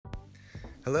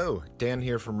Hello, Dan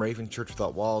here from Raven Church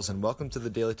Without Walls, and welcome to the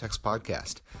Daily Text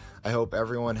Podcast. I hope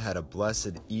everyone had a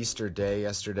blessed Easter day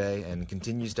yesterday and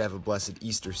continues to have a blessed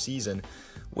Easter season,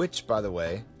 which, by the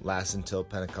way, lasts until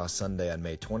Pentecost Sunday on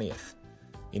May 20th.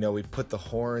 You know, we put the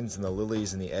horns and the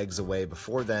lilies and the eggs away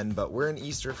before then, but we're in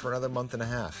Easter for another month and a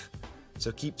half.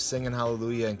 So keep singing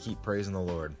hallelujah and keep praising the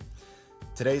Lord.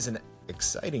 Today's an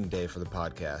exciting day for the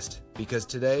podcast, because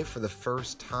today, for the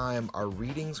first time, our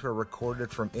readings were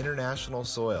recorded from international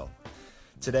soil.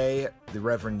 Today, the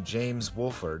Reverend James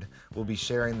Wolford will be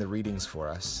sharing the readings for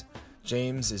us.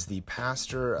 James is the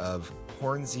pastor of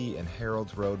Hornsey and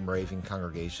Harold Road Moravian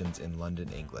congregations in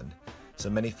London, England. So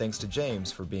many thanks to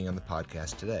James for being on the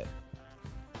podcast today.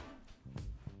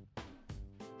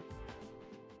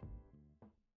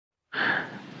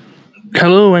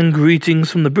 Hello and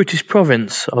greetings from the British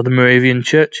province of the Moravian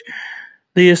Church.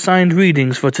 The assigned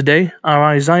readings for today are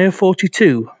Isaiah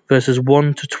 42, verses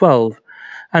 1 to 12,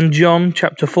 and John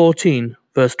chapter 14,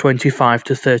 verse 25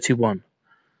 to 31.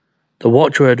 The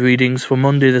watchword readings for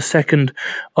Monday the 2nd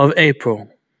of April.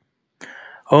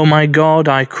 O my God,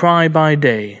 I cry by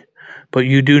day, but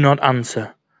you do not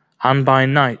answer, and by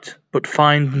night, but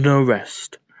find no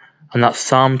rest. And that's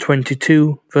Psalm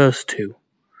 22, verse 2.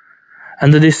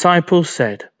 And the disciples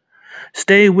said,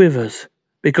 Stay with us,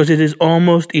 because it is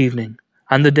almost evening,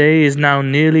 and the day is now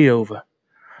nearly over.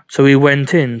 So he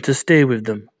went in to stay with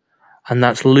them. And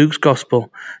that's Luke's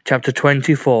Gospel, chapter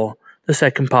 24, the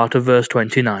second part of verse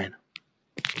 29.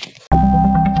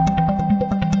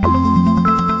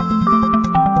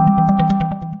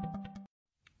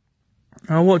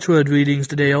 Our watchword readings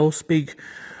today all speak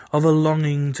of a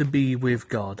longing to be with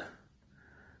God.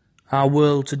 Our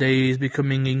world today is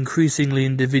becoming increasingly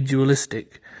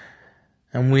individualistic,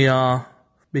 and we are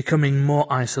becoming more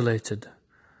isolated.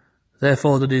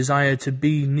 Therefore, the desire to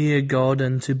be near God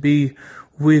and to be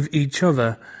with each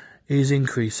other is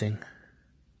increasing.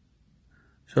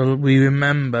 So we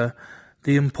remember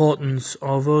the importance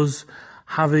of us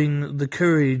having the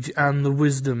courage and the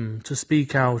wisdom to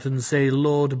speak out and say,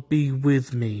 Lord, be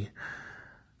with me.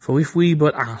 For if we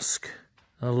but ask,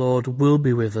 the Lord will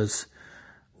be with us,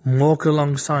 walk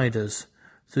alongside us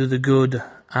through the good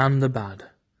and the bad.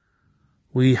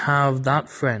 We have that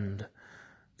friend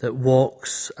that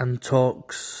walks and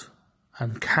talks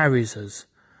and carries us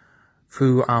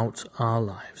throughout our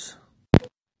lives.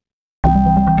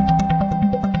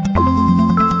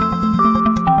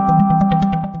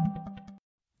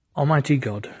 Almighty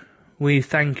God, we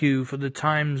thank you for the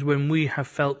times when we have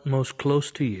felt most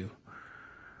close to you.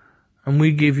 And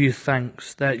we give you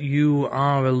thanks that you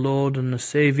are a Lord and a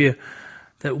Saviour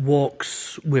that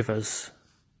walks with us.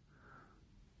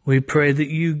 We pray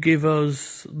that you give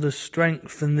us the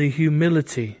strength and the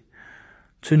humility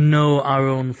to know our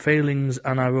own failings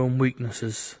and our own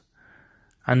weaknesses,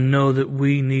 and know that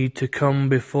we need to come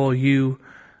before you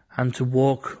and to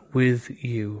walk with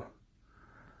you.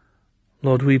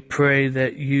 Lord, we pray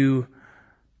that you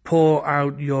pour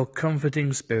out your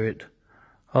comforting Spirit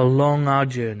along our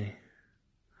journey.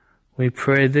 We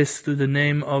pray this through the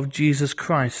name of Jesus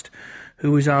Christ,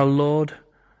 who is our Lord,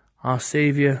 our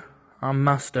Saviour, our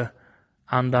Master,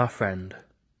 and our friend.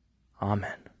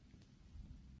 Amen.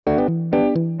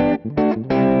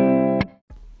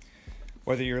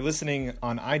 Whether you're listening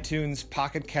on iTunes,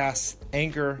 Pocket Casts,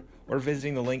 Anchor, or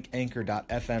visiting the link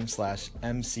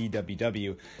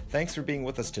anchor.fm/mcww, thanks for being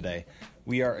with us today.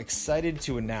 We are excited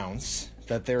to announce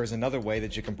that there is another way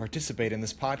that you can participate in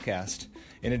this podcast.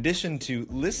 In addition to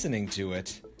listening to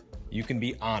it, you can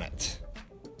be on it.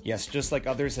 Yes, just like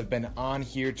others have been on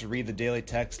here to read the daily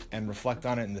text and reflect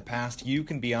on it in the past, you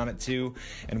can be on it too,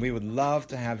 and we would love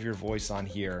to have your voice on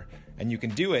here, and you can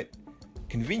do it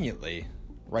conveniently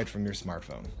right from your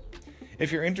smartphone.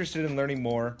 If you're interested in learning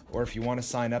more, or if you want to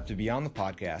sign up to be on the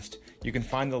podcast, you can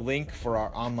find the link for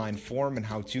our online form and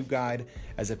how-to guide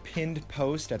as a pinned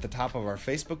post at the top of our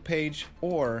Facebook page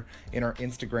or in our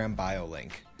Instagram bio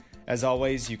link. As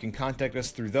always, you can contact us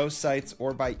through those sites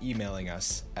or by emailing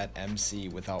us at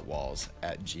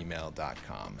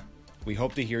mcwithoutwalls@gmail.com. We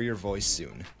hope to hear your voice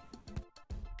soon.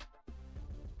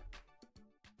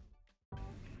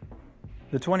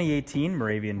 The 2018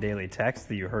 Moravian Daily Text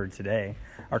that you heard today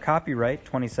are copyright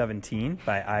 2017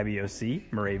 by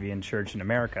IBOC, Moravian Church in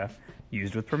America,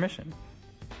 used with permission.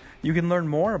 You can learn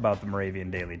more about the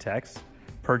Moravian Daily Text,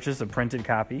 purchase a printed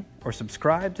copy, or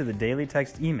subscribe to the Daily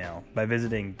Text email by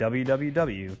visiting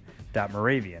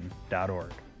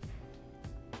www.moravian.org.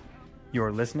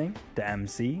 You're listening to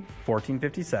MC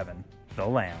 1457, The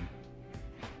Lamb.